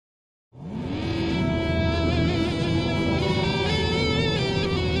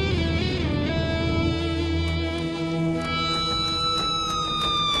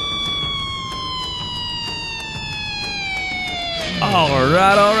All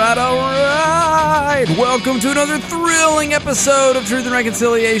right. Welcome to another thrilling episode of Truth and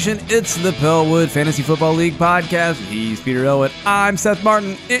Reconciliation. It's the Pellwood Fantasy Football League podcast. He's Peter Elwood. I'm Seth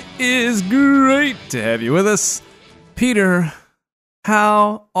Martin. It is great to have you with us. Peter,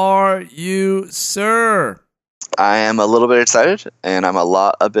 how are you, sir? I am a little bit excited, and I'm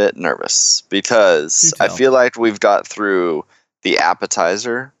a bit nervous because I feel like we've got through the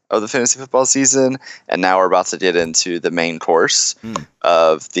appetizer of the fantasy football season, and now we're about to get into the main course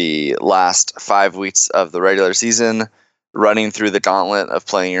of the last 5 weeks of the regular season, running through the gauntlet of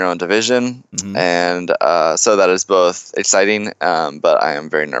playing your own division. And so that is both exciting, but I am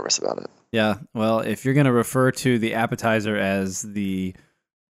very nervous about it. Yeah, well, if you're going to refer to the appetizer as the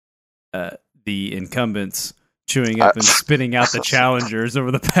incumbents chewing up and spitting out the challengers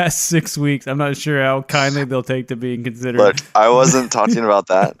over the past 6 weeks, I'm not sure how kindly they'll take to being considered. Look, I wasn't talking about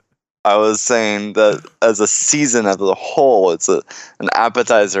that. I was saying that as a season as a whole, it's an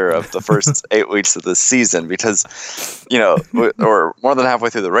appetizer of the first 8 weeks of the season because, we're more than halfway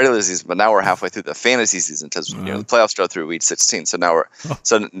through the regular season, but now we're halfway through the fantasy season because the playoffs go through week 16. So now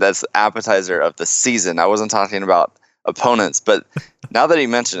so that's the appetizer of the season. I wasn't talking about opponents, but now that you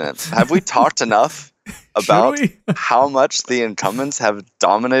mention it, have we talked enough about how much the incumbents have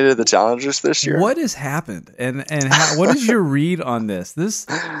dominated the challengers this year? What has happened, and what is your read on this?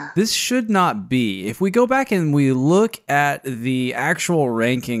 This should not be. If we go back and we look at the actual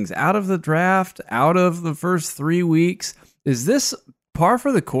rankings out of the draft, out of the first 3 weeks, is this par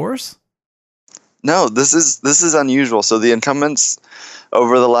for the course? No, this is unusual. So the incumbents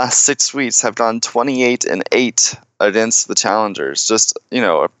over the last 6 weeks have gone 28-8 against the challengers. Just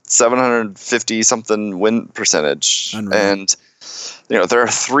 750 something win percentage. Unreal. And there are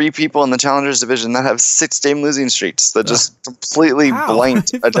 3 people in the challengers division that have 6-game losing streaks that just completely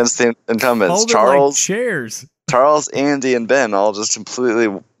blanked against the incumbents. Charles, Andy, and Ben all just completely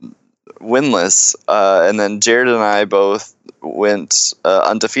winless, and then Jared and I both went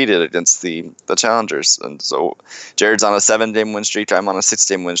undefeated against the challengers, and so Jared's on a 7-game win streak. I'm on a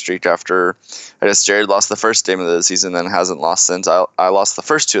 6-game win streak after I guess Jared lost the first game of the season and hasn't lost since. I lost the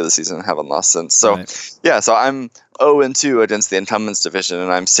first 2 of the season and haven't lost since. So so I'm 0-2 against the incumbents division,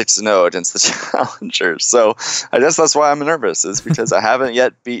 and I'm 6-0 against the challengers. So I guess that's why I'm nervous, is because I haven't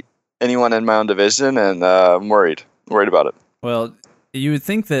yet beat anyone in my own division, and I'm worried about it. Well, you would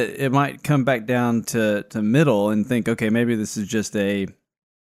think that it might come back down to middle and think, okay, maybe this is just a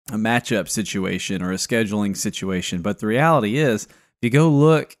matchup situation or a scheduling situation. But the reality is, if you go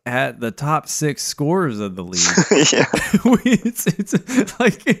look at the top 6 scorers of the league, it's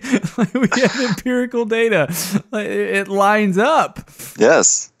like we have empirical data. It lines up.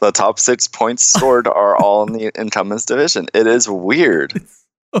 Yes, the top 6 points scored are all in the incumbents division. It is weird. It's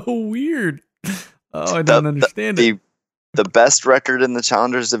so weird. Oh, I don't understand it. The best record in the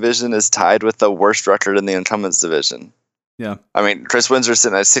challengers division is tied with the worst record in the incumbents division. Yeah, I mean, Chris Windsor's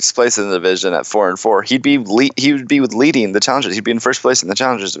sitting at 6th place in the division at 4-4. He would be leading the challengers. He'd be in first place in the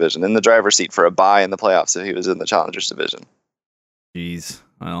challengers division, in the driver's seat for a bye in the playoffs if he was in the challengers division. Jeez,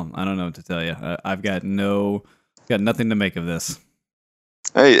 well, I don't know what to tell you. I've got nothing to make of this.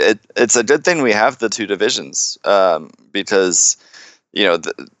 Hey, it's a good thing we have the 2 divisions, because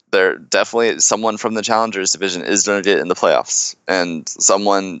there definitely someone from the challengers division is going to get in the playoffs, and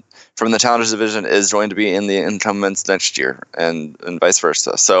someone from the challengers division is going to be in the incumbents next year, and vice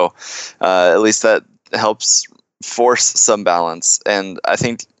versa. So at least that helps force some balance. And I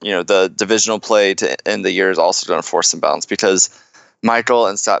think the divisional play to end the year is also going to force some balance, because Michael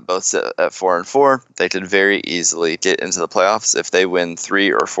and Scott both sit at 4-4. They could very easily get into the playoffs if they win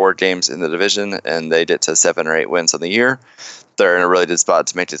 3 or 4 games in the division and they get to 7 or 8 wins on the year. They're in a really good spot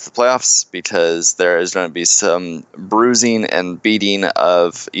to make it to the playoffs, because there is going to be some bruising and beating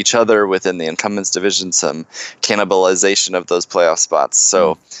of each other within the incumbents division, some cannibalization of those playoff spots.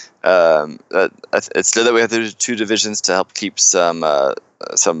 So it's good that we have the 2 divisions to help keep some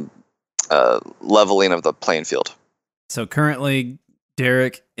leveling of the playing field. So currently,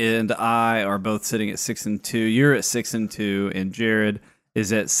 Derek and I are both sitting at 6-2. You're at 6-2, and Jared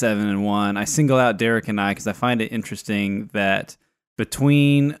is at 7-1. I single out Derek and I because I find it interesting that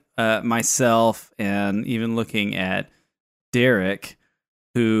between myself and even looking at Derek,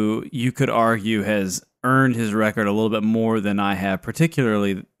 who you could argue has earned his record a little bit more than I have,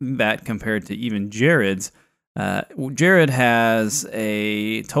 particularly that compared to even Jared's. Jared has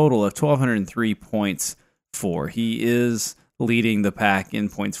a total of 1,203 points for. He is leading the pack in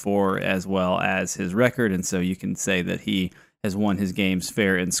points for as well as his record, and so you can say that he has won his games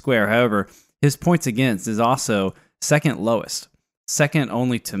fair and square. However, his points against is also second lowest, second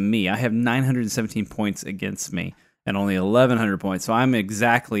only to me. I have 917 points against me. and only 1,100 points. So I'm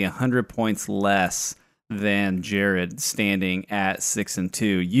exactly 100 points less than Jared, standing at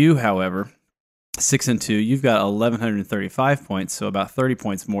 6-2. You, however, 6-2, you've got 1,135 points, so about 30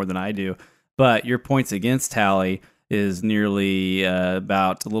 points more than I do. But your points against tally is nearly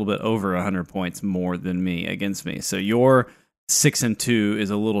about a little bit over 100 points more than me against me. So your 6-2 is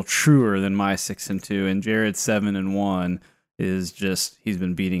a little truer than my 6-2, and Jared's 7-1 is just, he's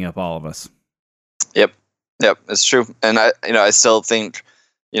been beating up all of us. Yep, it's true. And I still think,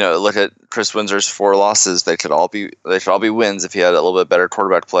 look at Chris Windsor's 4 losses. They could all be wins if he had a little bit better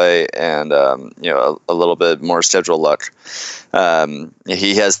quarterback play and a little bit more schedule luck.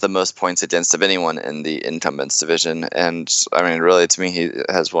 He has the most points against of anyone in the incumbents division, and I mean, really, to me, he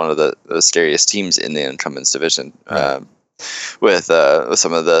has one of the scariest teams in the incumbents division. Right. With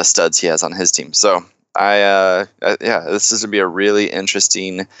some of the studs he has on his team. So this is going to be a really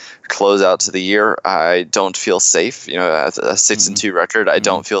interesting closeout to the year. I don't feel safe, at a 6-2 record. I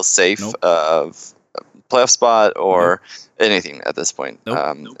don't feel safe of playoff spot or anything at this point.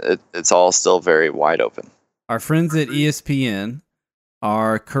 It's all still very wide open. Our friends at ESPN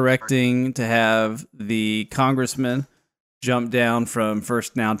are correcting to have the congressman jump down from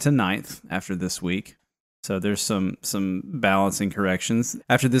first down to 9th after this week. So there's some balancing corrections.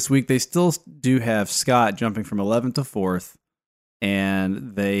 After this week, they still do have Scott jumping from 11th to 4th,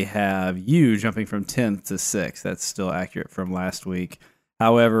 and they have you jumping from 10th to 6th. That's still accurate from last week.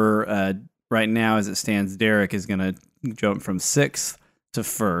 However, right now, as it stands, Derek is going to jump from 6th to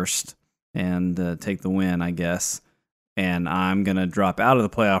 1st and take the win, I guess. And I'm going to drop out of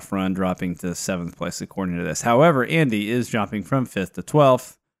the playoff run, dropping to 7th place according to this. However, Andy is jumping from 5th to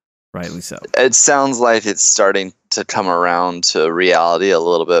 12th. Rightly so. It sounds like it's starting to come around to reality a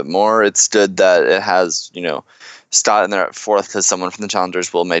little bit more. It's good that it has, Scott in there at 4th because someone from the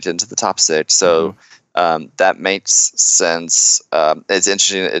Challengers will make it into the top 6. So that makes sense. It's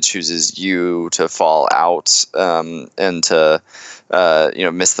interesting that it chooses you to fall out and to,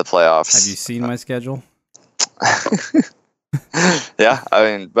 miss the playoffs. Have you seen my schedule? Yeah, I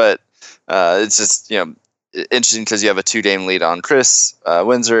mean, but it's just, interesting because you have a 2-game lead on Chris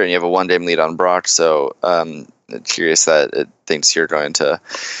Windsor and you have a 1-game lead on Brock. So curious that it thinks you're going to,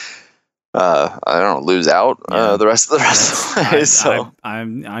 lose out the rest of the way. So I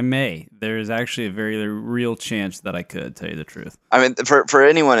may. There's actually a very real chance that I could, tell you the truth. I mean, for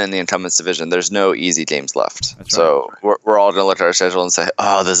anyone in the incumbents division, there's no easy games left. That's so right. We're all going to look at our schedule and say,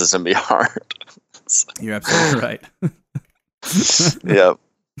 "Oh, this is going to be hard." You're absolutely right. Yep.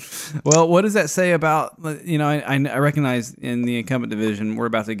 Well, what does that say about, I recognize in the incumbent division, we're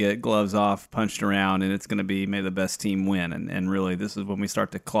about to get gloves off, punched around, and it's going to be may the best team win. And really, this is when we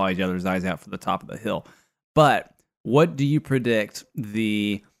start to claw each other's eyes out for the top of the hill. But what do you predict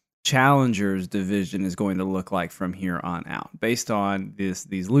the Challengers division is going to look like from here on out based on these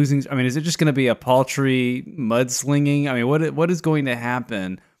losings? I mean, is it just going to be a paltry mudslinging? I mean, what is going to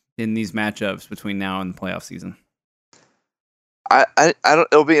happen in these matchups between now and the playoff season? I don't.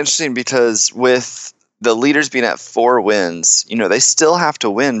 It'll be interesting because with the leaders being at 4 wins, they still have to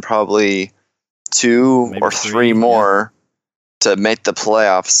win probably 2 Maybe or 3 more to make the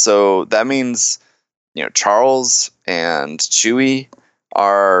playoffs. So that means, Charles and Chewy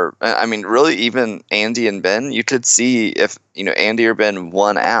are. I mean, really, even Andy and Ben. You could see if Andy or Ben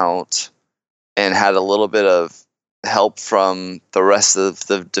won out and had a little bit of help from the rest of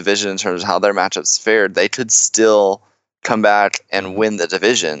the division in terms of how their matchups fared, they could still come back and win the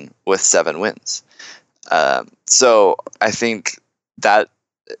division with 7 wins. So I think that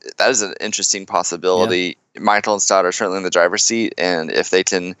is an interesting possibility. Yeah. Michael and Stott are certainly in the driver's seat, and if they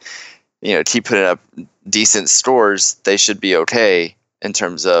can, keep putting up decent scores, they should be okay in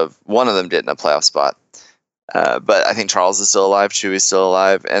terms of one of them getting a playoff spot. But I think Charles is still alive, Chewy's still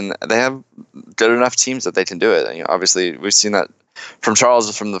alive, and they have good enough teams that they can do it. Obviously, we've seen that from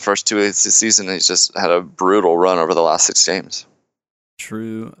Charles from the first 2 weeks of the season. He's just had a brutal run over the last 6 games.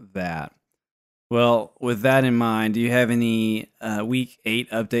 True that. Well, with that in mind, do you have any Week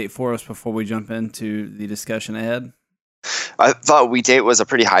 8 update for us before we jump into the discussion ahead? I thought Week 8 was a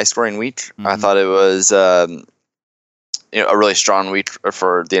pretty high-scoring week. Mm-hmm. I thought it was a really strong week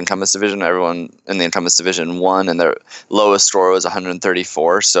for the incumbents division. Everyone in the incumbents division won, and their lowest score was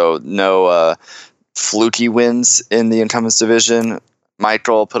 134. So no fluky wins in the incumbents division.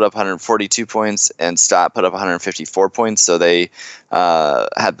 Michael put up 142 points, and Stott put up 154 points. So they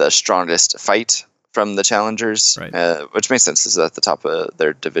had the strongest fight from the challengers, right. Which makes sense. This is at the top of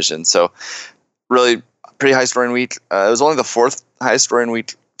their division. So really pretty high scoring week. It was only the 4th highest scoring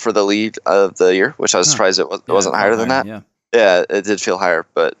week for the lead of the year, which I was surprised it wasn't higher than that. Yeah, it did feel higher,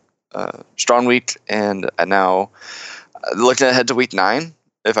 but strong week, and now looking ahead to week 9.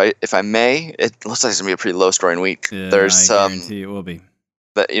 If I may, it looks like it's gonna be a pretty low scoring week. Yeah, There's I guarantee it will be.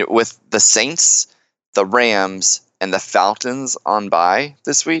 with the Saints, the Rams, and the Falcons on bye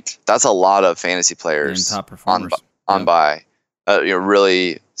this week. That's a lot of fantasy players and top performers on bye.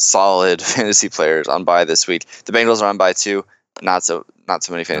 Really solid fantasy players on bye this week. The Bengals are on bye too. Not so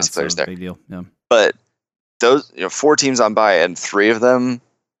many fantasy players there. Big deal. Yeah. But those 4 teams on bye, and 3 of them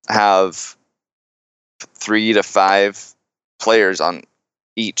have 3 to 5 players on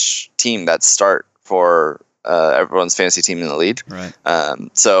each team that start for everyone's fantasy team in the league. Right.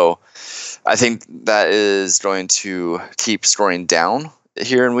 So I think that is going to keep scoring down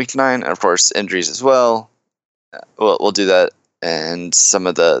here in week 9. And of course, injuries as well. We'll do that, and some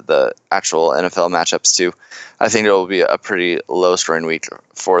of the actual NFL matchups too. I think it will be a pretty low scoring week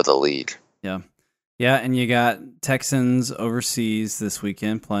for the league. Yeah, and you got Texans overseas this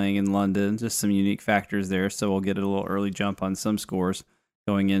weekend playing in London. Just some unique factors there, so we'll get a little early jump on some scores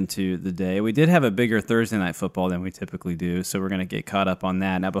going into the day. We did have a bigger Thursday night football than we typically do, so we're going to get caught up on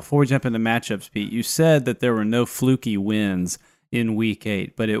that. Now, before we jump into matchups, Pete, you said that there were no fluky wins in Week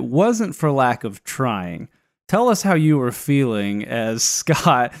 8, but it wasn't for lack of trying. Tell us how you were feeling as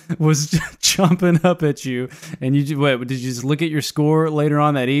Scott was jumping up at you. And did you just look at your score later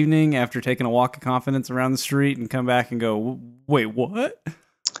on that evening after taking a walk of confidence around the street and come back and go, wait, what?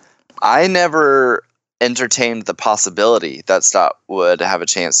 I never entertained the possibility that Scott would have a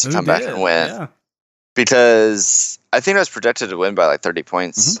chance to come back and win. Yeah. Because I think I was projected to win by like 30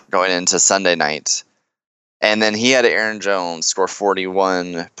 points going into Sunday night. And then he had Aaron Jones score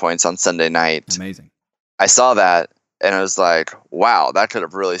 41 points on Sunday night. Amazing. I saw that and I was like, wow, that could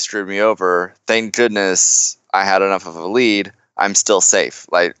have really screwed me over. Thank goodness I had enough of a lead. I'm still safe.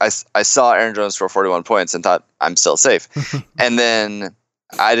 Like I saw Aaron Jones score 41 points and thought I'm still safe. And then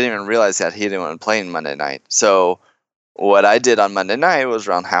I didn't even realize that he didn't want to play on Monday night. So what I did on Monday night was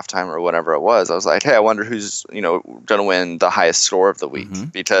around halftime or whatever it was. I was like, hey, I wonder who's, going to win the highest score of the week,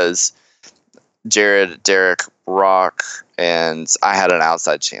 because Jared, Derek, Brock, and I had an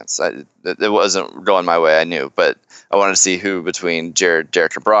outside chance. It wasn't going my way, I knew, but I wanted to see who between Jared,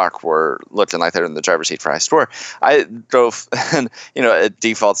 Derek, and Brock were looking like they're in the driver's seat for high score. I drove, and it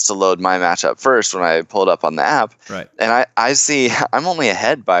defaults to load my matchup first when I pulled up on the app. Right. And I see I'm only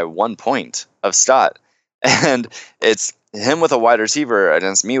ahead by 1 point of Stott, and it's him with a wide receiver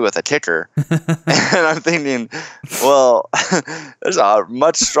against me with a kicker. And I'm thinking, well, there's a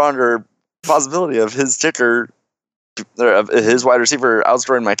much stronger possibility of his kicker, of his wide receiver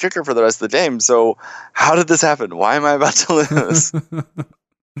outscoring my kicker for the rest of the game. So how did this happen? Why am I about to lose?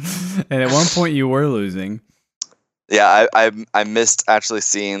 And at one point you were losing. Yeah, I missed actually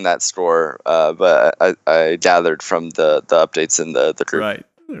seeing that score, but I gathered from the updates in the group. Right.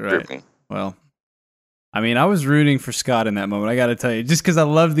 Grouping. Well, I mean, I was rooting for Scott in that moment, I got to tell you, just because I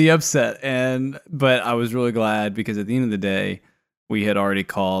loved the upset. But I was really glad because at the end of the day, we had already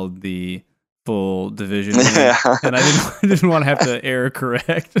called the full division, and I didn't want to have to error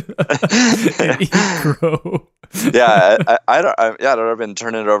correct and eat crow. I'd already been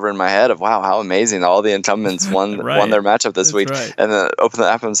turning it over in my head of, wow, how amazing all the incumbents won their matchup this week, right. And then open the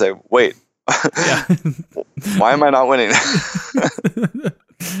app and say, wait, why am I not winning?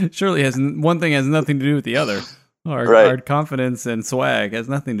 Surely one thing has nothing to do with the other. Our confidence and swag has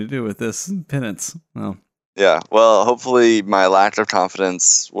nothing to do with this penance. Well. Yeah, well, hopefully my lack of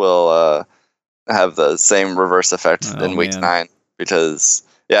confidence will have the same reverse effect in week 9, because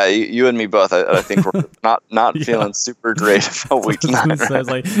you and me both. I think we're not feeling super great about week 9. Right? So I was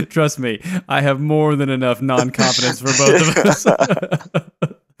like, trust me, I have more than enough non-confidence for both of us.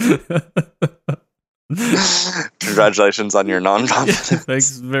 Congratulations on your non-confidence. Yeah,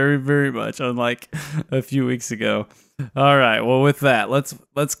 thanks very, very much. Unlike a few weeks ago. All right. Well, with that, let's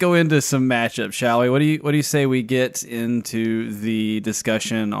go into some matchups, shall we? What do you say we get into the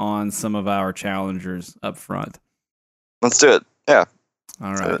discussion on some of our challengers up front? Let's do it. Yeah.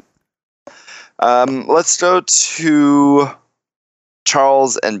 All right. Let's go to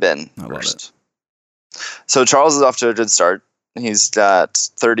Charles and Ben first. So Charles is off to a good start. He's got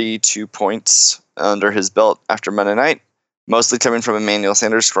 32 points under his belt after Monday night, mostly coming from Emmanuel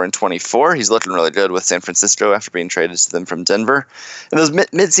Sanders scoring 24. He's looking really good with San Francisco after being traded to them from Denver. And those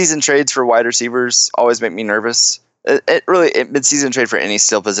mid-season trades for wide receivers always make me nervous. Mid-season trade for any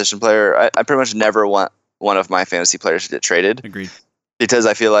skill position player, I pretty much never want one of my fantasy players to get traded. Agreed. Because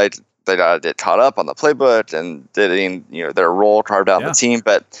I feel like they got to get caught up on the playbook and getting their role carved out in the team.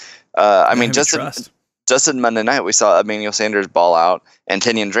 But just in Monday night, we saw Emmanuel Sanders ball out and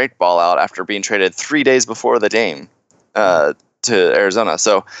Kenyon Drake ball out after being traded 3 days before the game. to Arizona.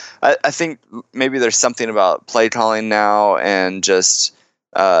 So I think maybe there's something about play calling now, and just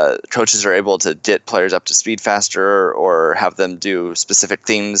coaches are able to get players up to speed faster, or have them do specific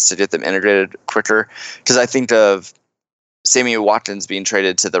things to get them integrated quicker. Because I think of Sammy Watkins being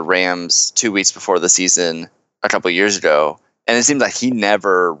traded to the Rams 2 weeks before the season a couple of years ago, and it seemed like he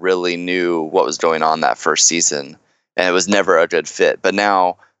never really knew what was going on that first season, and it was never a good fit. But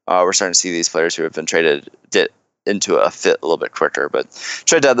now we're starting to see these players who have been traded get into a fit a little bit quicker. But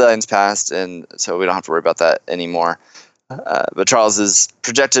trade deadline's passed, and so we don't have to worry about that anymore. But Charles is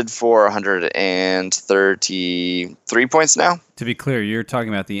projected for 133 points now. To be clear, you're talking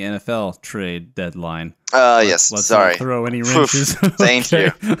about the NFL trade deadline. Yes, let's sorry. Not throw any wrenches. Thank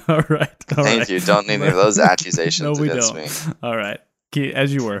you. All right. Thank you. Don't need any of those accusations against me. All right.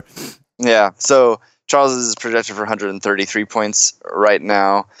 As you were. Yeah. So Charles is projected for 133 points right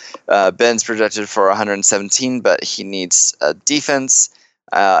now. Ben's projected for 117, but he needs a defense.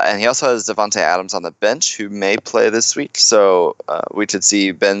 And he also has Devontae Adams on the bench, who may play this week. So we could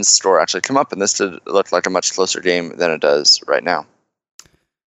see Ben's score actually come up, and this could look like a much closer game than it does right now.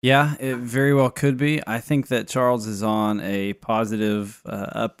 Yeah, it very well could be. I think that Charles is on a positive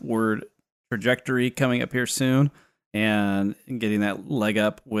upward trajectory coming up here soon, and getting that leg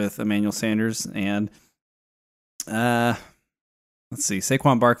up with Emmanuel Sanders. And let's see,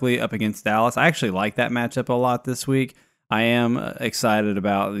 Saquon Barkley up against Dallas. I actually like that matchup a lot this week. I am excited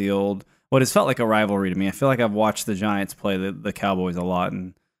about what has felt like a rivalry to me. I feel like I've watched the Giants play the Cowboys a lot,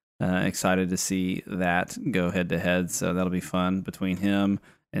 and excited to see that go head to head. So that'll be fun between him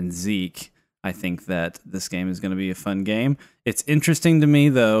and Zeke. I think that this game is going to be a fun game. It's interesting to me,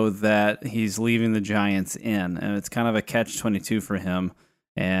 though, that he's leaving the Giants in, and it's kind of a catch-22 for him.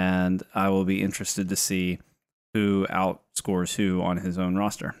 And I will be interested to see who outscores who on his own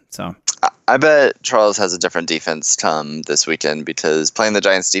roster. So I bet Charles has a different defense come this weekend, because playing the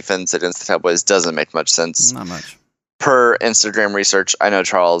Giants defense against the Cowboys doesn't make much sense. Not much. Per Instagram research, I know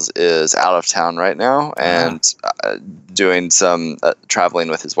Charles is out of town right now and doing some traveling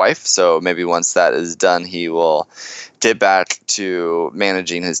with his wife. So maybe once that is done, he will get back to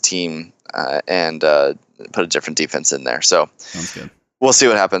managing his team and put a different defense in there. So sounds good. We'll see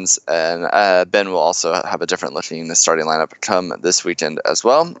what happens, and Ben will also have a different looking starting lineup come this weekend as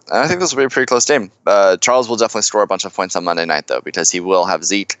well. And I think this will be a pretty close game. Charles will definitely score a bunch of points on Monday night, though, because he will have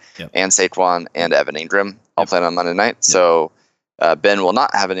Zeke and Saquon and Evan Ingram all playing on Monday night. Yep. So Ben will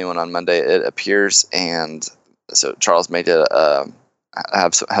not have anyone on Monday, it appears, and so Charles may get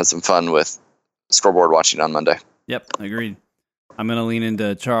have some fun with scoreboard watching on Monday. Yep, agreed. I'm going to lean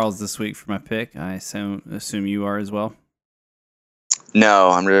into Charles this week for my pick. I assume you are as well. No,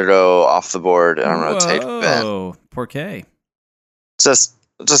 I'm going to go off the board, and I'm going to take Ben. Oh, por qué? Just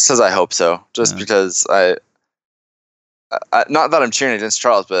because I hope so. Because I not that I'm cheering against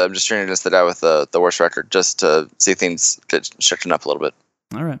Charles, but I'm just cheering against the guy with the worst record, just to see things get shaken up a little bit.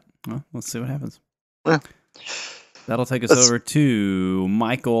 All right. Well, let's see what happens. Yeah. That'll take us over to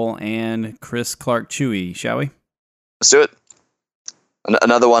Michael and Chris Clark Chewy, shall we? Let's do it.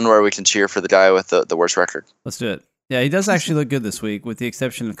 Another one where we can cheer for the guy with the worst record. Let's do it. Yeah, he does actually look good this week, with the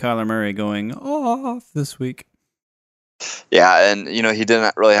exception of Kyler Murray going off this week. Yeah, and he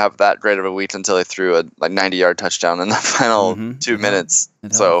didn't really have that great of a week until he threw a 90-yard touchdown in the final 2 minutes.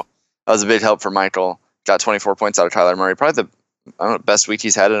 So that was a big help for Michael. Got 24 points out of Kyler Murray. Probably the best week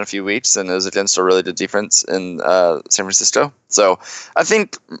he's had in a few weeks, and it was against a really good defense in San Francisco. So I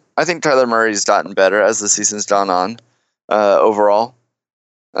think Kyler Murray's gotten better as the season's gone on overall.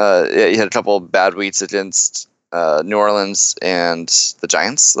 He had a couple bad weeks against New Orleans and the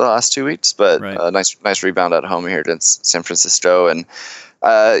Giants the last 2 weeks, but nice rebound at home here against San Francisco, and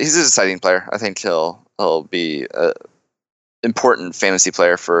he's an exciting player. I think he'll be an important fantasy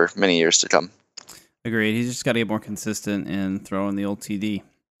player for many years to come. Agreed. He's just got to get more consistent in throwing the old TD.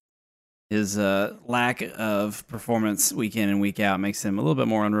 His lack of performance week in and week out makes him a little bit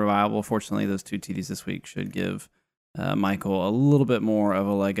more unreliable. Fortunately, those 2 TDs this week should give Michael a little bit more of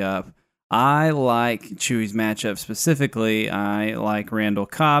a leg up. I like Chewy's matchup specifically. I like Randall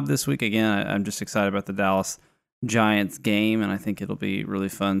Cobb this week. Again, I'm just excited about the Dallas Giants game, and I think it'll be really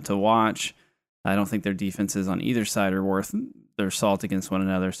fun to watch. I don't think their defenses on either side are worth their salt against one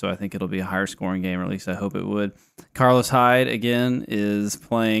another, so I think it'll be a higher scoring game, or at least I hope it would. Carlos Hyde, again, is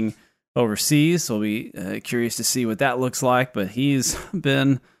playing overseas, so we'll be curious to see what that looks like, but he's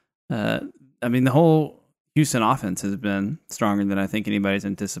been, the whole Houston offense has been stronger than I think anybody's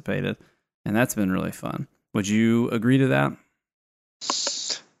anticipated. And that's been really fun. Would you agree to that?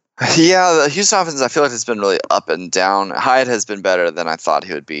 Yeah, the Houston offense, I feel like it's been really up and down. Hyde has been better than I thought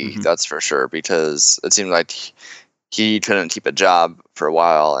he would be, that's for sure, because it seemed like he couldn't keep a job for a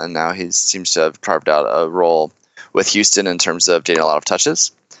while, and now he seems to have carved out a role with Houston in terms of getting a lot of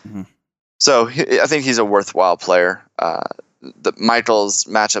touches. Mm-hmm. So I think he's a worthwhile player. The Michael's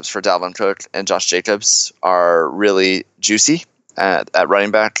matchups for Dalvin Cook and Josh Jacobs are really juicy at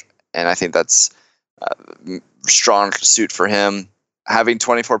running back, and I think that's strong suit for him. Having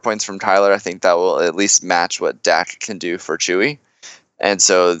 24 points from Tyler, I think that will at least match what Dak can do for Chewy. And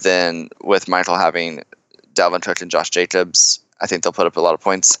so then with Michael having Dalvin Cook and Josh Jacobs, I think they'll put up a lot of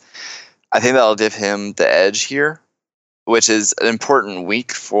points. I think that'll give him the edge here, which is an important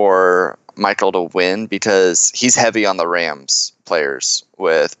week for Michael to win because he's heavy on the Rams players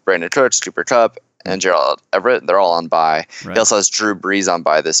with Brandon Cooks, Cooper Kupp, and Gerald Everett. They're all on bye. Right. He also has Drew Brees on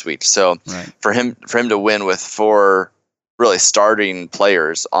bye this week. So Right. for him to win with 4 really starting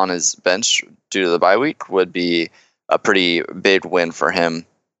players on his bench due to the bye week would be a pretty big win for him.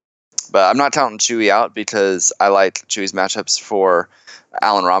 But I'm not counting Chewy out because I like Chewy's matchups for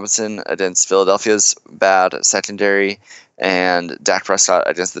Allen Robinson against Philadelphia's bad secondary and Dak Prescott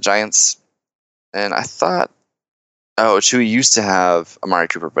against the Giants. And I thought, Chewy used to have Amari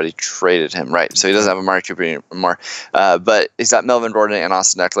Cooper, but he traded him, right? So he doesn't have Amari Cooper anymore. But he's got Melvin Gordon and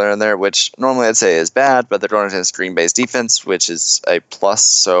Austin Eckler in there, which normally I'd say is bad, but they're going against Green Bay's defense, which is a plus.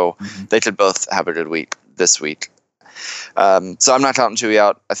 So they could both have a good week this week. So I'm not counting Chewy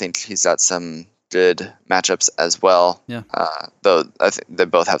out. I think he's got some good matchups as well. Yeah. Though I think they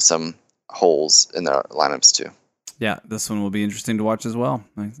both have some holes in their lineups too. Yeah, this one will be interesting to watch as well.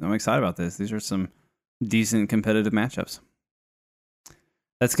 I'm excited about this. These are some decent competitive matchups.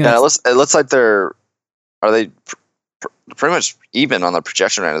 That's gonna. Yeah, it looks like are they pretty much even on the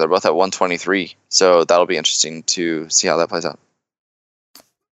projection right now. They're both at 123, so that'll be interesting to see how that plays out.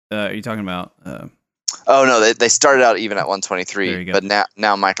 Are you talking about? Oh no, they started out even at 123, go. but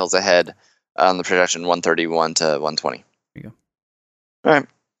now Michael's ahead on the projection 131 to 120. There you go. All right.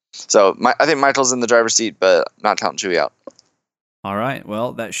 So I think Michael's in the driver's seat, but not counting Chewy out. All right.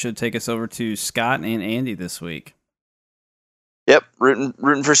 Well, that should take us over to Scott and Andy this week. Yep,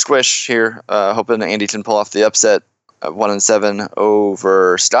 rooting for Squish here. Hoping Andy can pull off the upset of 1-7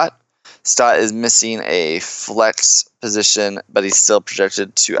 over Scott. Scott is missing a flex position, but he's still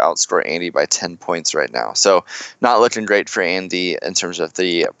projected to outscore Andy by 10 points right now. So not looking great for Andy in terms of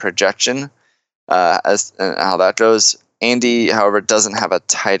the projection as and how that goes. Andy, however, doesn't have a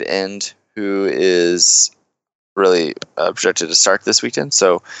tight end who is really projected to start this weekend.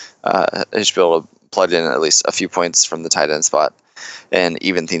 So he should be able to plug in at least a few points from the tight end spot and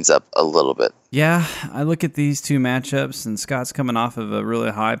even things up a little bit. Yeah, I look at these two matchups, and Scott's coming off of a really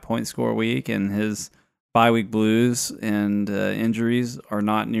high point score week, and his bye week blues and injuries are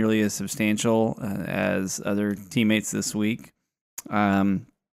not nearly as substantial as other teammates this week.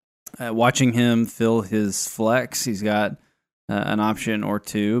 Watching him fill his flex, he's got an option or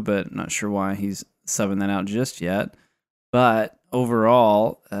two, but not sure why he's subbing that out just yet. But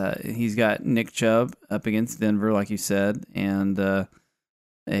overall, he's got Nick Chubb up against Denver, like you said, and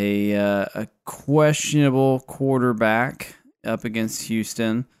a questionable quarterback up against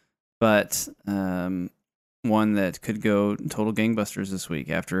Houston, but one that could go total gangbusters this week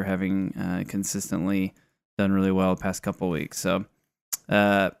after having consistently done really well the past couple of weeks. So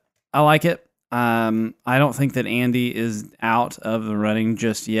I like it. I don't think that Andy is out of the running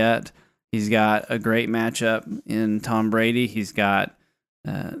just yet. He's got a great matchup in Tom Brady. He's got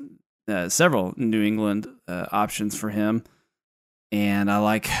several New England options for him. And I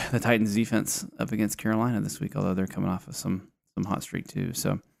like the Titans defense up against Carolina this week, although they're coming off of some hot streak too.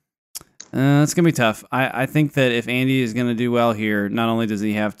 So it's going to be tough. I think that if Andy is going to do well here, not only does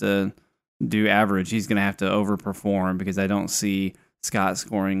he have to do average, he's going to have to overperform because I don't see Scott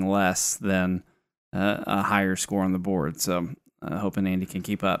scoring less than a higher score on the board. So hoping Andy can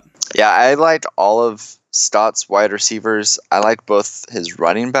keep up. Yeah, I like all of Scott's wide receivers. I like both his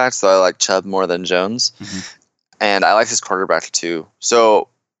running backs, though I like Chubb more than Jones. Mm-hmm. And I like his quarterback too. So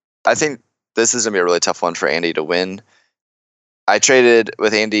I think this is going to be a really tough one for Andy to win. I traded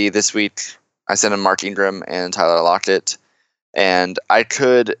with Andy this week. I sent him Mark Ingram and Tyler Lockett. And I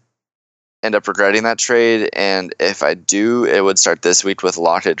could end up regretting that trade. And if I do, it would start this week with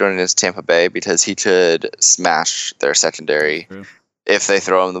Lockett joining his Tampa Bay because he could smash their secondary. True. If they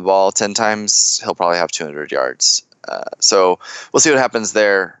throw him the ball 10 times, he'll probably have 200 yards. So we'll see what happens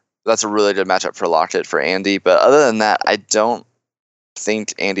there. That's a really good matchup for Lockett for Andy. But other than that, I don't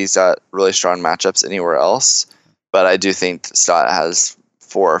think Andy's got really strong matchups anywhere else. But I do think Scott has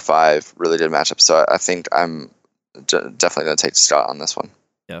 4 or 5 really good matchups. So I think I'm definitely going to take Scott on this one.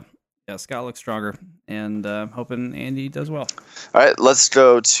 Yeah, Yeah, Scott looks stronger, and hoping Andy does well. All right, let's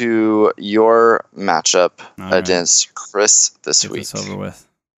go to your matchup against Chris this week. Get this over with.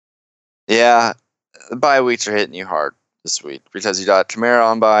 Yeah, the bye weeks are hitting you hard this week because you got Kamara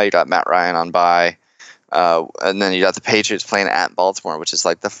on bye, you got Matt Ryan on bye, and then you got the Patriots playing at Baltimore, which is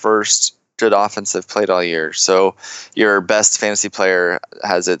like the first good offense they've played all year. So your best fantasy player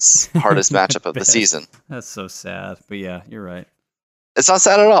has its hardest matchup of the season. That's so sad, but yeah, you're right. It's not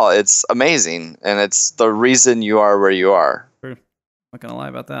sad at all. It's amazing, and it's the reason you are where you are. True. I'm not gonna lie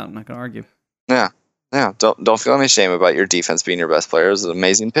about that. I'm not gonna argue. Yeah. Don't feel any shame about your defense being your best player. It's an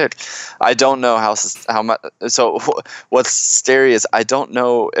amazing pick. I don't know how much. So what's scary is I don't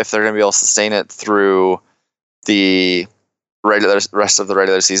know if they're gonna be able to sustain it through the rest of the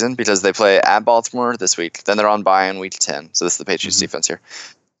regular season because they play at Baltimore this week. Then they're on bye in week 10. So this is the Patriots defense here.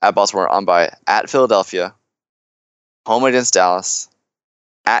 At Baltimore, on bye, at Philadelphia, home against Dallas,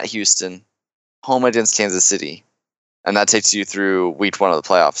 at Houston, home against Kansas City, and that takes you through week 1 of the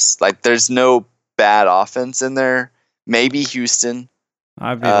playoffs. Like, there's no bad offense in there. Maybe Houston.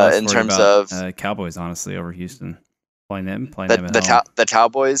 I'd be less in terms about, of Cowboys, honestly, over Houston. Playing them at home. The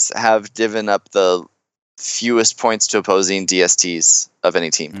Cowboys have given up the fewest points to opposing DSTs of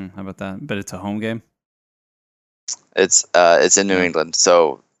any team. How about that? But it's a home game. It's in New England,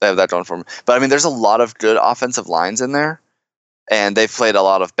 so they have that going for them. But I mean, there's a lot of good offensive lines in there. And they've played a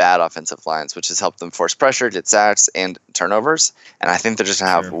lot of bad offensive lines, which has helped them force pressure, get sacks, and turnovers. And I think they're just going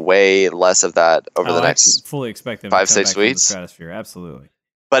to have way less of that over the next fully expect them 5-6 weeks. The stratosphere. Absolutely.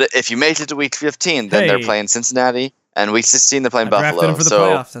 But if you make it to week 15, then they're playing Cincinnati, and week 16 they're playing Buffalo. Them for the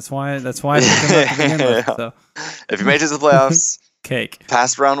playoffs. That's why I picked them up to begin with. So. If you make it to the playoffs, cake.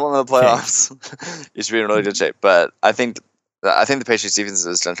 Past round 1 of the playoffs, you should be in really good shape. But I think the Patriots defense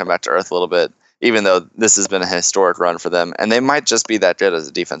is going to come back to earth a little bit, even though this has been a historic run for them. And they might just be that good as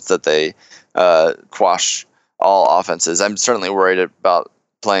a defense that they quash all offenses. I'm certainly worried about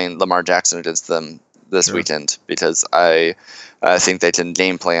playing Lamar Jackson against them this weekend because I think they can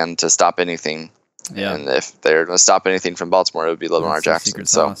game plan to stop anything. Yeah. And if they're going to stop anything from Baltimore, it would be Lamar Jackson.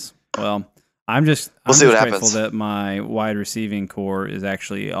 So, well, I'm just see what grateful happens. that my wide receiving core is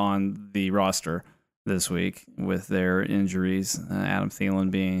actually on the roster this week with their injuries. Adam Thielen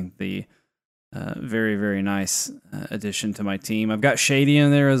being the very, very nice addition to my team. I've got Shady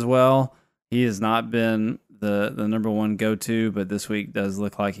in there as well. He has not been the number one go-to, but this week does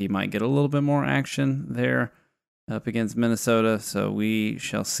look like he might get a little bit more action there up against Minnesota, so we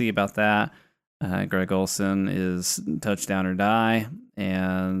shall see about that. Greg Olsen is touchdown or die,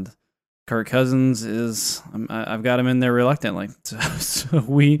 and Kirk Cousins is I've got him in there reluctantly, so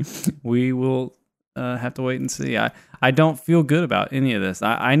we will have to wait and see. I don't feel good about any of this.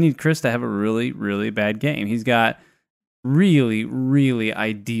 I need Chris to have a really, really bad game. He's got really, really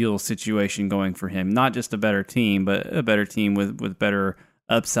ideal situation going for him. Not just a better team, but a better team with better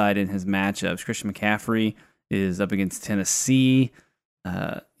upside in his matchups. Christian McCaffrey is up against Tennessee.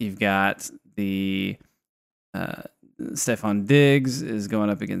 You've got the Stephon Diggs is going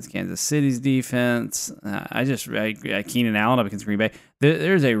up against Kansas City's defense. Keenan Allen up against Green Bay.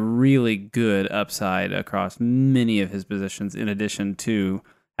 There's a really good upside across many of his positions, in addition to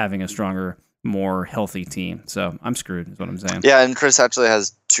having a stronger, more healthy team. So I'm screwed, is what I'm saying. Yeah, and Chris actually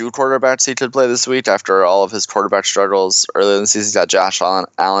has 2 quarterbacks he could play this week after all of his quarterback struggles earlier in the season. He's got Josh Allen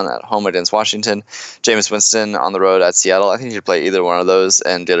at home against Washington, Jameis Winston on the road at Seattle. I think he could play either one of those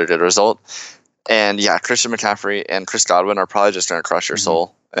and get a good result. And yeah, Christian McCaffrey and Chris Godwin are probably just going to crush your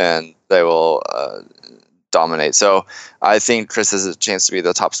soul, and they will dominate. So I think Chris has a chance to be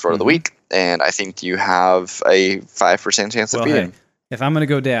the top scorer of the week, and I think you have a 5% chance of beating. If I'm going to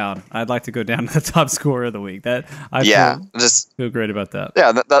go down, I'd like to go down to the top scorer of the week. Feel great about that.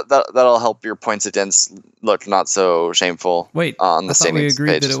 Yeah, that'll help your points against look not so shameful. Wait, on the standings we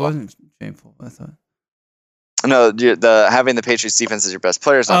agreed page that as it well. wasn't shameful. I thought. No, having the Patriots defense as your best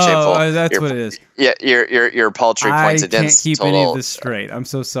player is not shameful. That's what it is. Yeah, your paltry points against. I can't keep total. any of this straight. I'm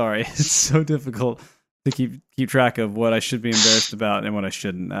so sorry. It's so difficult to keep track of what I should be embarrassed about and what I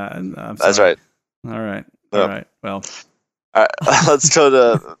shouldn't. I'm sorry. That's right. All right. Yep. All right. Well. All right, let's go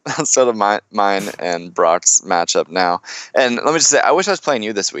to mine and Brock's matchup now. And let me just say, I wish I was playing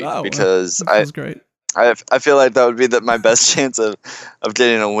you this week because that was great. I feel like that would be my best chance of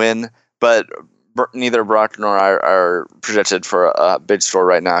getting a win. But neither Brock nor I are projected for a big score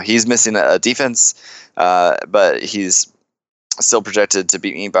right now. He's missing a defense, but he's still projected to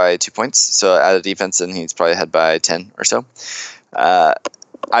beat me by 2 points. So add a defense, and he's probably ahead by 10 or so.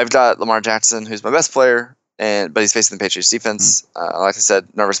 I've got Lamar Jackson, who's my best player. But he's facing the Patriots defense. Like I said,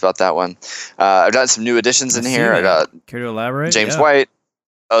 nervous about that one. I've got some new additions in here. I got Care to elaborate? James White.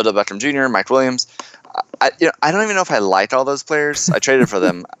 Odell Beckham Jr., Mike Williams. I don't even know if I like all those players. I traded for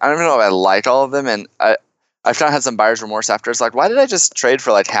them. I don't even know if I like all of them, and I've kind of had some buyer's remorse after. It's like, why did I just trade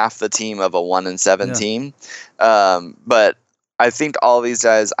for like half the team of a 1-7 team? But I think all these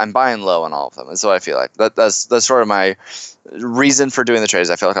guys, I'm buying low on all of them. That's what I feel like. That's sort of my reason for doing the trades.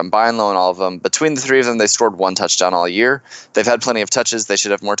 I feel like I'm buying low on all of them. Between the three of them, they scored 1 touchdown all year. They've had plenty of touches. They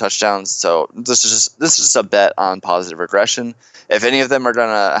should have more touchdowns. So this is just a bet on positive regression. If any of them are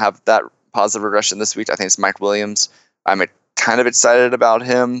gonna have that positive regression this week, I think it's Mike Williams. I'm kind of excited about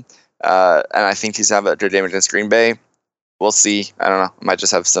him, and I think he's gonna have a good game against Green Bay. We'll see. I don't know. I might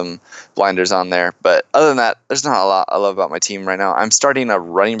just have some blinders on there. But other than that, there's not a lot I love about my team right now. I'm starting a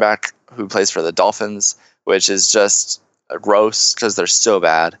running back who plays for the Dolphins, which is just gross because they're so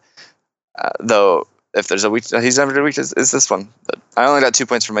bad. Though, if there's a week, he's never good week is this one. But I only got 2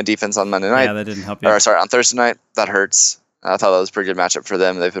 points for my defense on Monday night. Yeah, that didn't help you. Or sorry, on Thursday night. That hurts. I thought that was a pretty good matchup for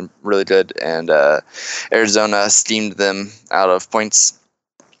them. They've been really good, and Arizona steamed them out of points.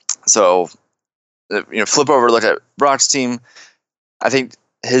 So, flip over, look at Brock's team. I think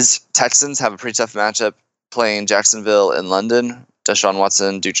his Texans have a pretty tough matchup playing Jacksonville and London. Deshaun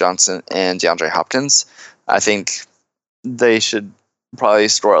Watson, Duke Johnson, and DeAndre Hopkins. I think they should probably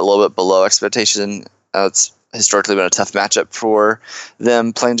score a little bit below expectation. It's historically been a tough matchup for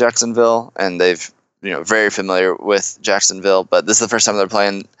them playing Jacksonville, and they've very familiar with Jacksonville, but this is the first time they're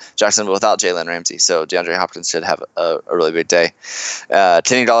playing Jacksonville without Jalen Ramsey, so DeAndre Hopkins should have a really big day.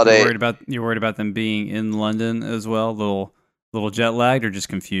 Kenny Golladay. You're worried about them being in London as well, little jet lagged, or just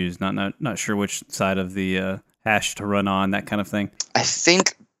confused, not sure which side of the hash to run on, that kind of thing. I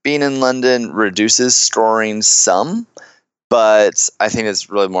think being in London reduces scoring some, but I think it's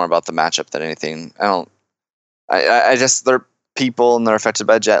really more about the matchup than anything. I just they're people and they're affected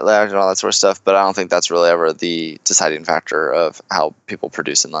by jet lag and all that sort of stuff, but I don't think that's really ever the deciding factor of how people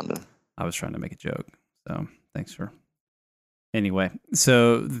produce in London. I was trying to make a joke, so thanks for. Anyway,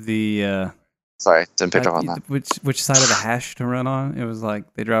 so the sorry, didn't pick up on that. Which side of the hash to run on? It was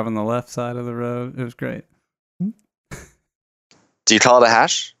like they drive on the left side of the road. It was great. Do you call it a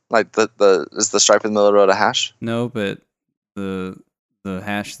hash? Like is the stripe in the middle of the road a hash? No, but the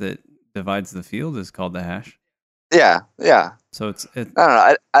hash that divides the field is called the hash. Yeah. So it's I don't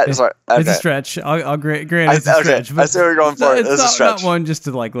know. Sorry. Okay. It's a stretch. I'll grant it's a stretch. But I see what you're going for. It's a stretch. Not one just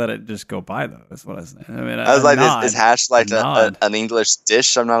to let it just go by though. That's what I was saying. I mean, I was like, is hash like an English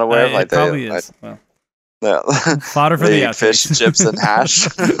dish? I'm not aware of. It probably is. Well, yeah. Fodder for the outtakes. Fish, chips, and hash.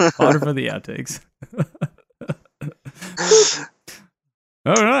 Fodder for the outtakes.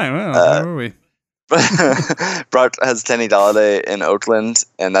 All right. Well, where were we? Brock has Kenny Golladay in Oakland,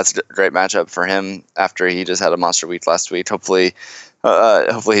 and that's a great matchup for him after he just had a monster week last week. Hopefully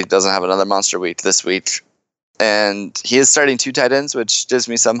he doesn't have another monster week this week. And he is starting 2 tight ends, which gives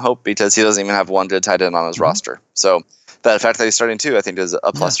me some hope because he doesn't even have one good tight end on his roster. So the fact that he's starting 2, I think, is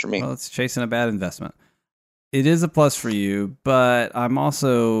a plus for me. Well, it's chasing a bad investment. It is a plus for you, but I'm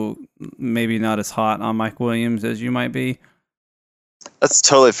also maybe not as hot on Mike Williams as you might be. That's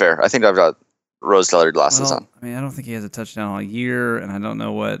totally fair. I think I've got rose-colored glasses on. I mean, I don't think he has a touchdown all year, and I don't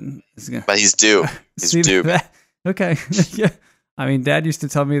know what. But he's due. He's due. Okay. Yeah. I mean, Dad used to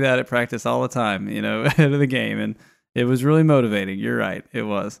tell me that at practice all the time, ahead of the game, and it was really motivating. You're right. It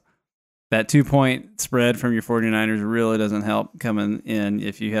was. That 2-point spread from your 49ers really doesn't help coming in.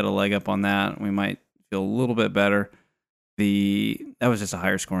 If you had a leg up on that, we might feel a little bit better. That was just a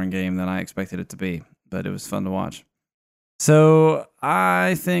higher scoring game than I expected it to be, but it was fun to watch. So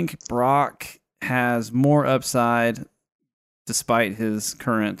I think Brock has more upside despite his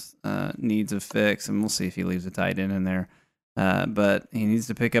current needs of fix, and we'll see if he leaves a tight end in there. But he needs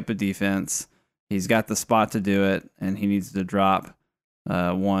to pick up a defense. He's got the spot to do it, and he needs to drop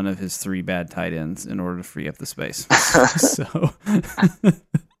one of his 3 bad tight ends in order to free up the space. So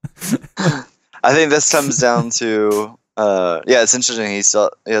I think this comes down to it's interesting. He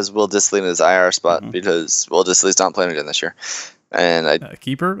has Will Dissly in his IR spot because Will Dissly's not playing again this year, and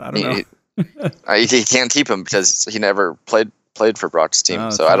keeper. I don't know. He can't keep him because he never played for Brock's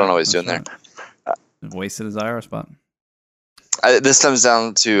team, so I don't know what he's doing there. Wasted his IR spot. This comes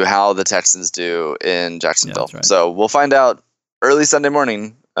down to how the Texans do in Jacksonville. Yeah, right. So we'll find out early Sunday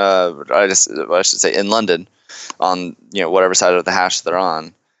morning. I should say in London, on whatever side of the hash they're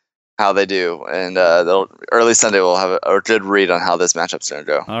on, how they do, and early Sunday we'll have a good read on how this matchup's going to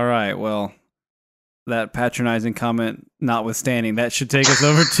go. All right. Well, that patronizing comment notwithstanding, that should take us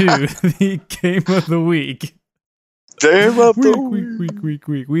over to the game of the week. Game of the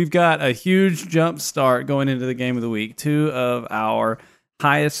week. We've got a huge jump start going into the game of the week. 2 of our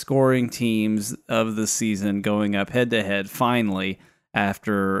highest scoring teams of the season going up head to head finally.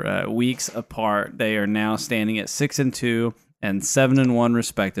 after weeks apart. They are now standing at 6-2 and 7-1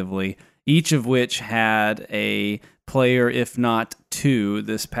 respectively, each of which had a player, if not two,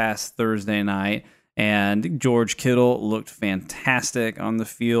 this past Thursday night. And George Kittle looked fantastic on the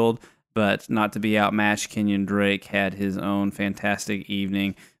field, but not to be outmatched, Kenyon Drake had his own fantastic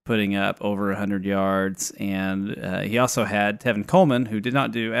evening, putting up over 100 yards. And he also had Tevin Coleman, who did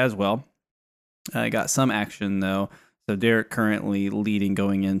not do as well. Got some action, though. So Derek currently leading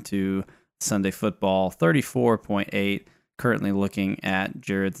going into Sunday football, 34.8, currently looking at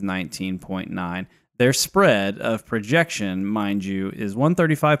Jared's 19.9. Their spread of projection, mind you, is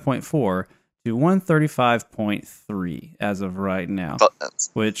 135.4 to 135.3 as of right now,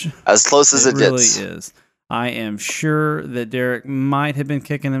 which as close as it really gets. Is. I am sure that Derek might have been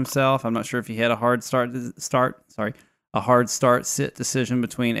kicking himself. I'm not sure if he had a hard start sit decision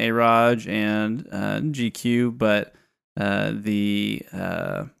between A-Raj and GQ, but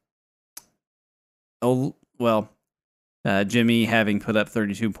Jimmy having put up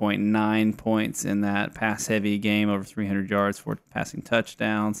 32.9 points in that pass-heavy game, over 300 yards, 4 passing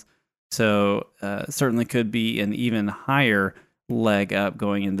touchdowns. So certainly could be an even higher leg up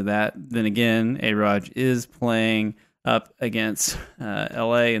going into that. Then again, A-Raj is playing up against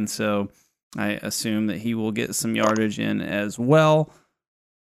LA, and so I assume that he will get some yardage in as well.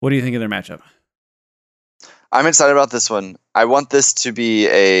 What do you think of their matchup? I'm excited about this one. I want this to be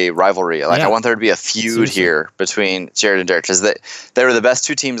a rivalry. I want there to be a feud here between Jared and Derek, because they were the best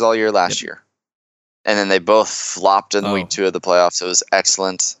two teams all year last year. And then they both flopped in week 2 of the playoffs. It was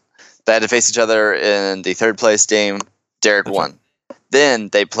excellent. They had to face each other in the third place game. Derek won. Then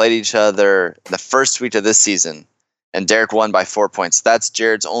they played each other the first week of this season, and Derek won by 4 points. That's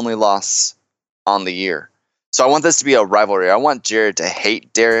Jared's only loss on the year. So I want this to be a rivalry. I want Jared to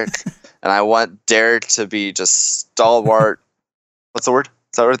hate Derek, and I want Derek to be just stalwart. What's the word?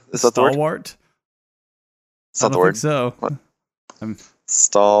 Is that the word? Stalwart? It's not the word. So. What?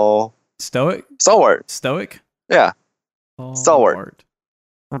 Stoic? Stalwart. Stoic? Yeah. Stalwart.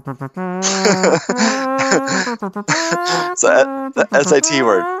 So the SAT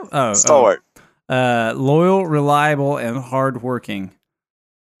word. Stalwart. Loyal, reliable, and hardworking.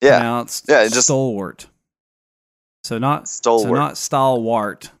 Yeah. Pronounced just stalwart. So not stalwart. So not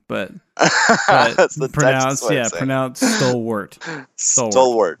stalwart, but that's the pronounced stalwart.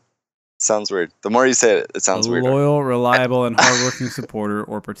 Stalwart. Sounds weird. The more you say it, it sounds weird. Loyal, reliable, and hardworking supporter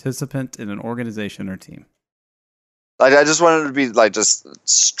or participant in an organization or team. Like, I just wanted to be just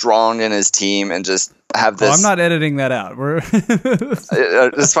strong in his team and just have this. Oh, I'm not editing that out.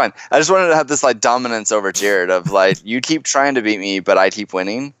 It's fine. I just wanted to have this dominance over Jared of you keep trying to beat me, but I keep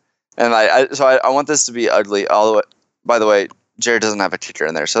winning, and I want this to be ugly all the way. By the way, Jared doesn't have a kicker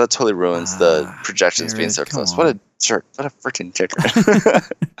in there, so that totally ruins the projections being so close. What a freaking kicker!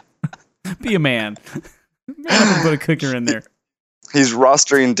 Be a man. Man, put a kicker in there. He's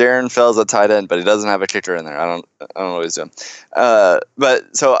rostering Darren Fells at tight end, but he doesn't have a kicker in there. I don't know what he's doing.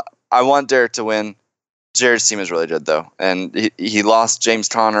 But so I want Derek to win. Jared's team is really good, though. And he lost James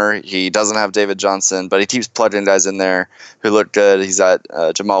Conner. He doesn't have David Johnson, but he keeps plugging guys in there who look good. He's got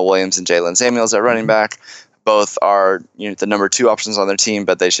Jamal Williams and Jalen Samuels at running back. Both are the number 2 options on their team,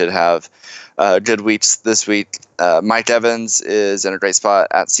 but they should have good weeks this week. Mike Evans is in a great spot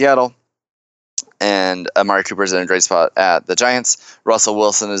at Seattle. And Amari Cooper's in a great spot at the Giants. Russell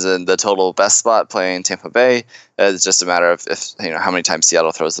Wilson is in the total best spot playing Tampa Bay. It's just a matter of how many times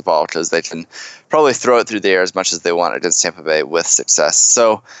Seattle throws the ball, because they can probably throw it through the air as much as they want against Tampa Bay with success.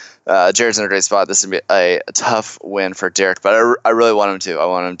 So Jared's in a great spot. This would be a tough win for Derek, but I really want him to. I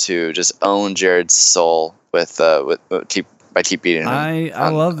want him to just own Jared's soul by keep beating him. I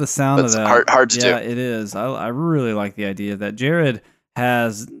love the sound of that. Hard to do. Yeah, it is. I really like the idea that Jared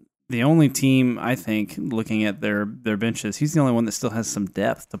has the only team, I think, looking at their benches, he's the only one that still has some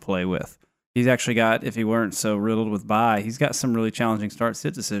depth to play with. He's actually got, if he weren't so riddled with bye, he's got some really challenging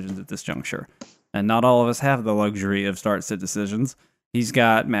start-sit decisions at this juncture. And not all of us have the luxury of start-sit decisions. He's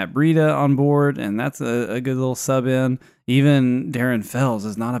got Matt Breida on board, and that's a good little sub-in. Even Darren Fells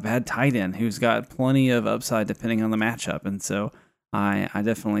is not a bad tight end who's got plenty of upside depending on the matchup. And so I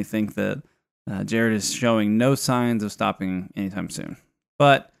definitely think that Jared is showing no signs of stopping anytime soon.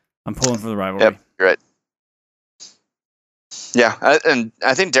 But I'm pulling for the rivalry. Yep, you're right. Yeah, and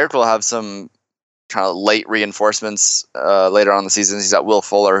I think Derek will have some kind of late reinforcements later on in the season. He's got Will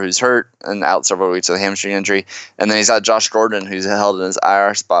Fuller, who's hurt and out several weeks with a hamstring injury. And then he's got Josh Gordon, who's held in his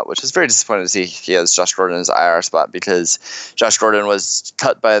IR spot, which is very disappointing to see he has Josh Gordon in his IR spot, because Josh Gordon was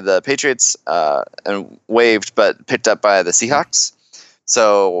cut by the Patriots and waived, but picked up by the Seahawks.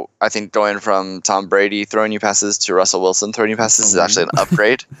 So I think going from Tom Brady throwing you passes to Russell Wilson throwing you passes is actually an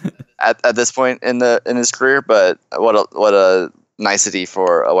upgrade at this point in his career. But what a nicety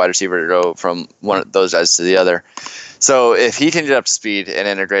for a wide receiver to go from one of those guys to the other. So if he can get up to speed and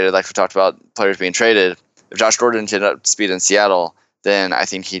integrated, like we talked about players being traded, if Josh Gordon can get up to speed in Seattle, then I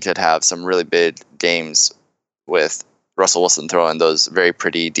think he could have some really big games with Russell Wilson throwing those very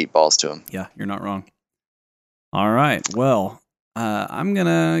pretty deep balls to him. Yeah, you're not wrong. All right. Well, I'm going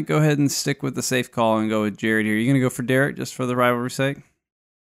to go ahead and stick with the safe call and go with Jared here. Are you going to go for Derek just for the rivalry's sake?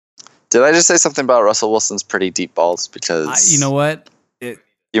 Did I just say something about Russell Wilson's pretty deep balls? Because you know what?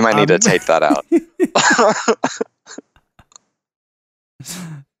 You might need to take that out.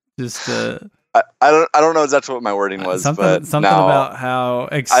 Just I don't know exactly what my wording was, but something about how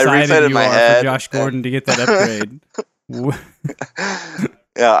excited you are for Josh Gordon to get that upgrade.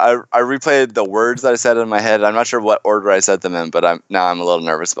 Yeah, I replayed the words that I said in my head. I'm not sure what order I said them in, but I'm a little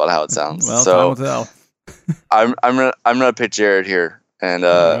nervous about how it sounds. Well, so time will tell. I'm gonna pick Jared here, and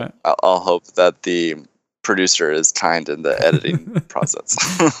right. I'll hope that the producer is kind in the editing process.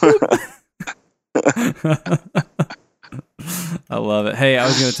 I love it. Hey, I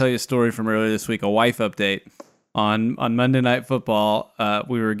was going to tell you a story from earlier this week, a wife update. On Monday Night Football,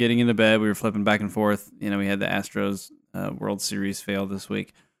 we were getting into bed. We were flipping back and forth. We had the Astros World Series fail this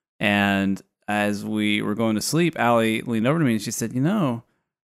week. And as we were going to sleep, Allie leaned over to me and she said,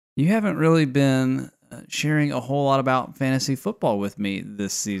 you haven't really been sharing a whole lot about fantasy football with me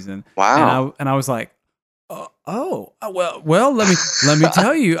this season. Wow. And I was like, well, let me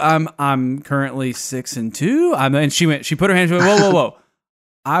tell you, I'm currently 6-2. And she put her hand. She went, whoa.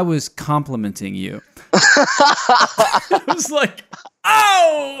 I was complimenting you. I was like,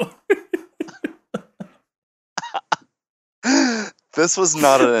 oh. This was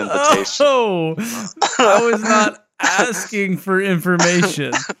not an invitation. Oh, I was not asking for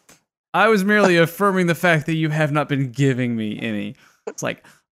information. I was merely affirming the fact that you have not been giving me any. It's like,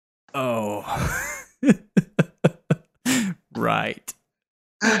 oh. Right.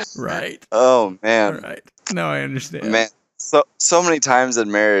 Oh man. Right. No, I understand. Man, so many times in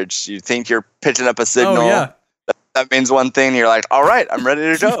marriage, you think you're pitching up a signal. Oh, yeah. That means one thing. You're like, all right, I'm ready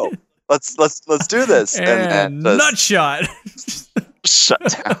to go. Let's do this. And nut shot. Shut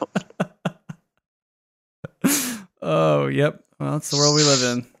down. Oh, yep. Well, that's the world we live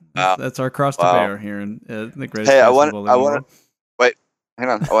in. That's our cross to bear here in the greatest. Hey, I want to wait. Hang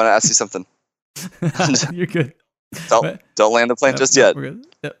on. I want to ask you something. You're good. Don't land the plane just yet. We're good.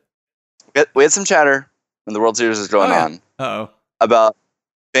 Yep. We had some chatter when the World Series was going on. Uh-oh. About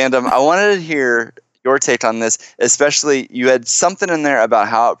fandom. I wanted to hear your take on this, especially you had something in there about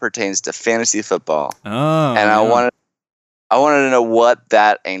how it pertains to fantasy football. Oh, and I wanted to know what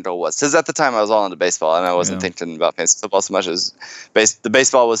that angle was, because at the time I was all into baseball and I wasn't thinking about fantasy football so much as the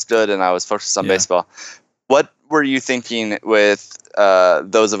baseball was good and I was focused on baseball. What were you thinking with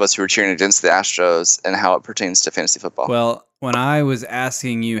those of us who were cheering against the Astros and how it pertains to fantasy football? Well, when I was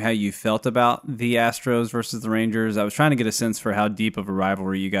asking you how you felt about the Astros versus the Rangers, I was trying to get a sense for how deep of a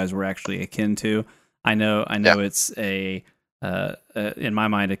rivalry you guys were actually akin to. I know it's in my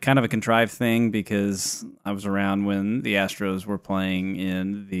mind, a kind of a contrived thing because I was around when the Astros were playing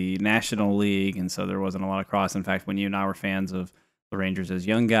in the National League, and so there wasn't a lot of cross. In fact, when you and I were fans of the Rangers as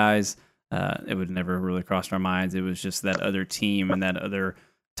young guys, it would never really crossed our minds. It was just that other team and that other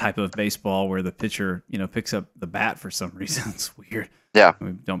type of baseball where the pitcher, picks up the bat for some reason. It's weird. Yeah.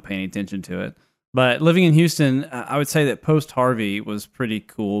 We don't pay any attention to it. But living in Houston, I would say that post-Harvey was pretty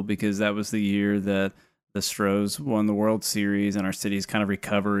cool because that was the year that the Stros won the World Series and our city's kind of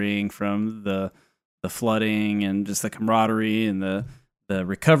recovering from the flooding and just the camaraderie and the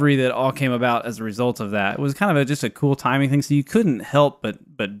recovery that all came about as a result of that. It was kind of just a cool timing thing, so you couldn't help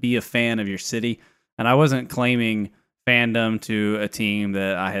but be a fan of your city. And I wasn't claiming fandom to a team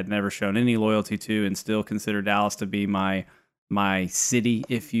that I had never shown any loyalty to and still consider Dallas to be my city,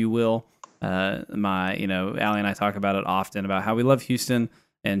 if you will. Allie and I talk about it often about how we love Houston,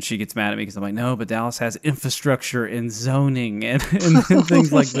 and she gets mad at me because I'm like, no, but Dallas has infrastructure and zoning and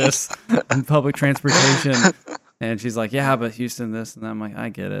things like this and public transportation. And she's like, yeah, but Houston this, and I'm like, I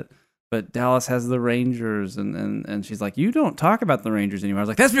get it. But Dallas has the Rangers, and she's like, you don't talk about the Rangers anymore. I was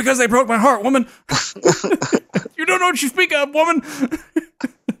like, that's because they broke my heart, woman. You don't know what you speak of, woman.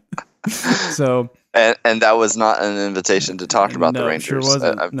 So. And that was not an invitation to talk about the Rangers. Sure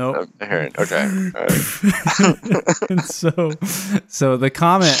wasn't. Nope. Okay. And so the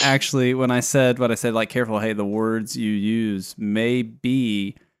comment actually, when I said what I said, like, careful, hey, the words you use may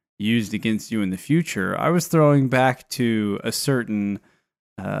be used against you in the future. I was throwing back to a certain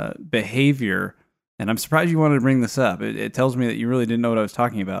behavior and I'm surprised you wanted to bring this up. It tells me that you really didn't know what I was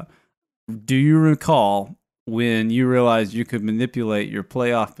talking about. Do you recall when you realized you could manipulate your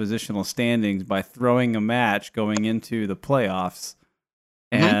playoff positional standings by throwing a match going into the playoffs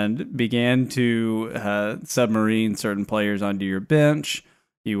and began to submarine certain players onto your bench?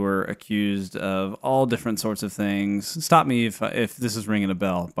 You were accused of all different sorts of things. Stop me if this is ringing a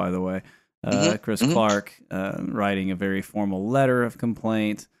bell, by the way. Chris Clark writing a very formal letter of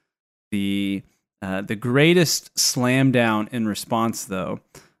complaint. The greatest slam down in response, though,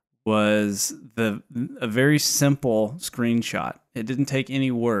 was a very simple screenshot. It didn't take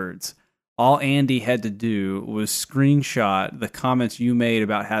any words. All Andy had to do was screenshot the comments you made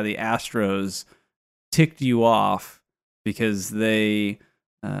about how the Astros ticked you off because they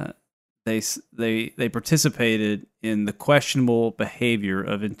participated in the questionable behavior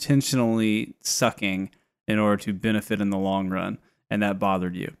of intentionally sucking in order to benefit in the long run, and that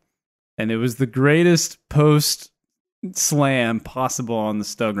bothered you. And it was the greatest post slam possible on the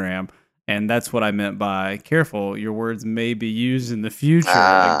Stogram, and that's what I meant by careful. Your words may be used in the future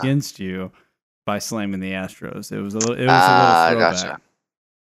against you by slamming the Astros. It was a little throwback. Gotcha.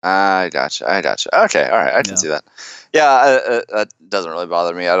 I gotcha. Okay, all right, I can see that. Yeah, that doesn't really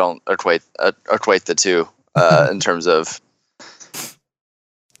bother me. I don't equate the two in terms of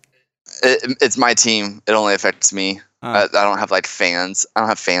it's my team. It only affects me. I don't have fans. I don't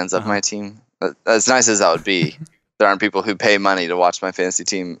have fans of my team. As nice as that would be, there aren't people who pay money to watch my fantasy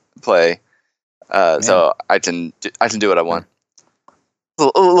team play. So I can do what I want. A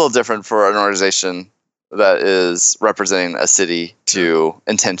little different for an organization that is representing a city to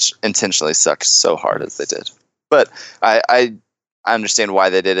intentionally suck so hard as they did. But I understand why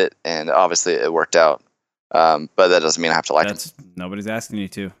they did it, and obviously it worked out. But that doesn't mean I have to like it. Nobody's asking you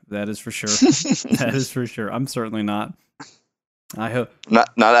to. That is for sure. That is for sure. I'm certainly not. I hope not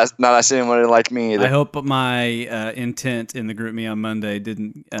asking anyone to like me either. I hope my intent in the group me on Monday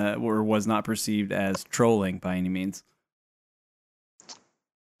didn't or was not perceived as trolling by any means.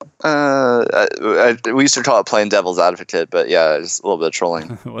 We used to call it playing devil's advocate, but yeah, it's a little bit of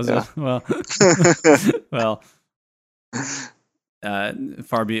trolling. Was it? Well,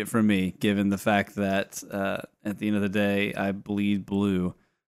 far be it from me, given the fact that at the end of the day, I bleed blue,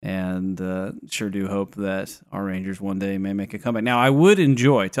 and sure do hope that our Rangers one day may make a comeback. Now, I would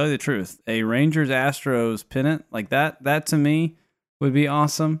enjoy, tell you the truth, a Rangers-Astros pennant like that. That to me would be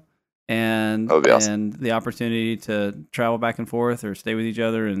awesome. And the opportunity to travel back and forth or stay with each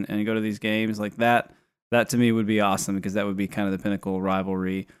other and go to these games like that to me would be awesome, because that would be kind of the pinnacle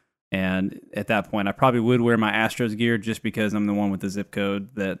rivalry. And at that point, I probably would wear my Astros gear just because I'm the one with the zip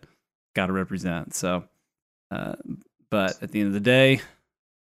code that got to represent. So, but at the end of the day,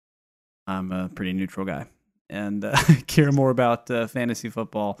 I'm a pretty neutral guy and care more about fantasy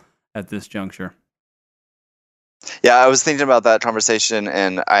football at this juncture. Yeah, I was thinking about that conversation,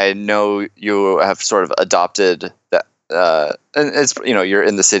 and I know you have sort of adopted that. And it's, you're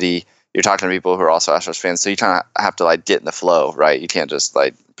in the city, you're talking to people who are also Astros fans, so you kind of have to get in the flow, right? You can't just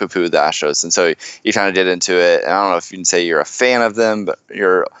poo-poo the Astros, and so you kind of get into it. And I don't know if you can say you're a fan of them, but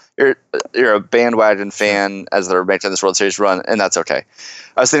you're a bandwagon fan as they're making this World Series run, and that's okay.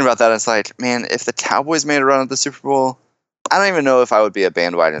 I was thinking about that, and it's man, if the Cowboys made a run at the Super Bowl, I don't even know if I would be a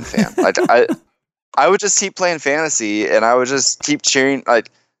bandwagon fan. I would just keep playing fantasy, and I would just keep cheering. I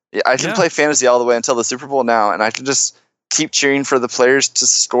can play fantasy all the way until the Super Bowl now, and I can just keep cheering for the players to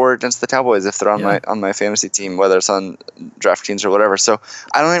score against the Cowboys if they're on my fantasy team, whether it's on DraftKings or whatever. So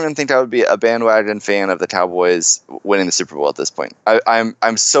I don't even think I would be a bandwagon fan of the Cowboys winning the Super Bowl at this point.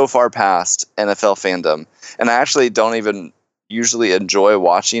 I'm so far past NFL fandom, and I actually don't even usually enjoy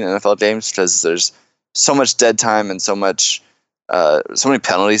watching NFL games because there's so much dead time and so many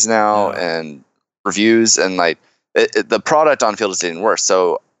penalties now and reviews, and the product on field is getting worse.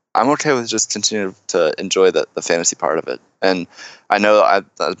 So I'm okay with just continuing to enjoy the fantasy part of it. And I know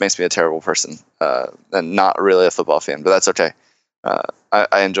that makes me a terrible person and not really a football fan, but that's okay.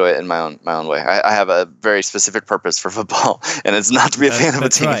 I enjoy it in my own way. I have a very specific purpose for football, and it's not to be a fan of a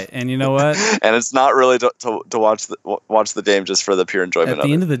team. That's right. And you know what? And it's not really to watch the game just for the pure enjoyment of it. At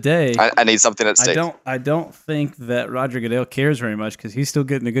the end of the day, I need something at stake. I don't think that Roger Goodell cares very much, because he's still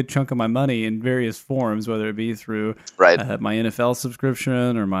getting a good chunk of my money in various forms, whether it be through my NFL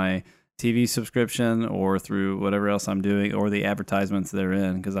subscription or my TV subscription or through whatever else I'm doing, or the advertisements they're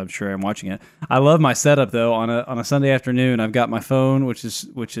in, because I'm sure I'm watching it. I love my setup though. On a Sunday afternoon, I've got my phone, which is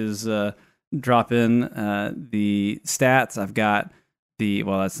drop in the stats. I've got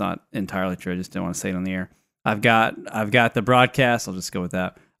that's not entirely true. I just didn't want to say it on the air. I've got the broadcast. I'll just go with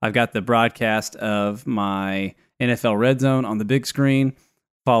that. I've got the broadcast of my NFL Red Zone on the big screen.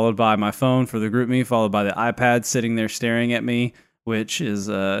 followed by my phone for the GroupMe, followed by the iPad sitting there staring at me, which is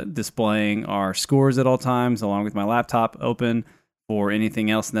displaying our scores at all times, along with my laptop open for anything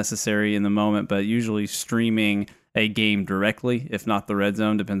else necessary in the moment, but usually streaming a game directly, if not the red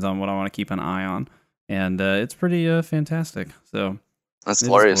zone, depends on what I want to keep an eye on. And it's pretty fantastic. So that's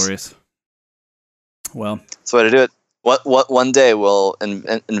glorious. Well, that's the way to do it. What one day we'll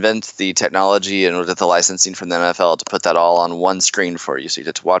invent the technology and we'll get the licensing from the NFL to put that all on one screen for you, so you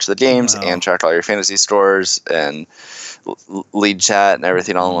get to watch the games and track all your fantasy scores and lead chat and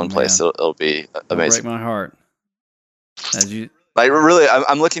everything all in one place. It'll be amazing. Break my heart.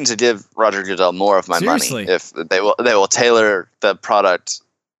 I'm looking to give Roger Goodell more of my money if they will tailor the product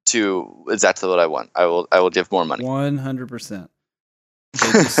to exactly what I want. I will give more money. 100%. It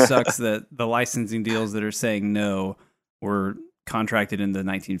just sucks that the licensing deals that are saying no were contracted in the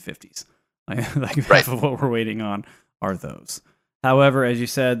 1950s. Half of what we're waiting on are those. However, as you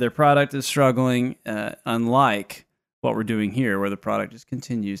said, their product is struggling, unlike what we're doing here, where the product just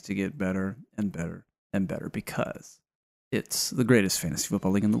continues to get better and better and better because it's the greatest fantasy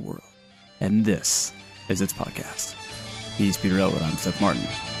football league in the world. And this is its podcast. He's Peter Elwood. I'm Seth Martin.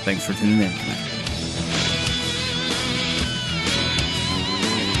 Thanks for tuning in tonight.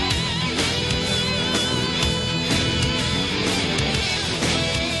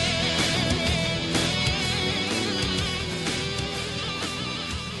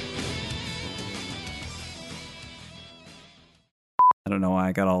 I don't know why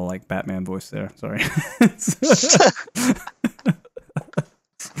I got all like Batman voice there. Sorry.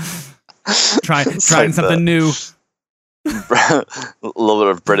 Trying something new. A little bit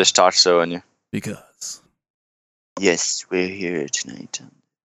of British talk show in you. Because. Yes, we're here tonight.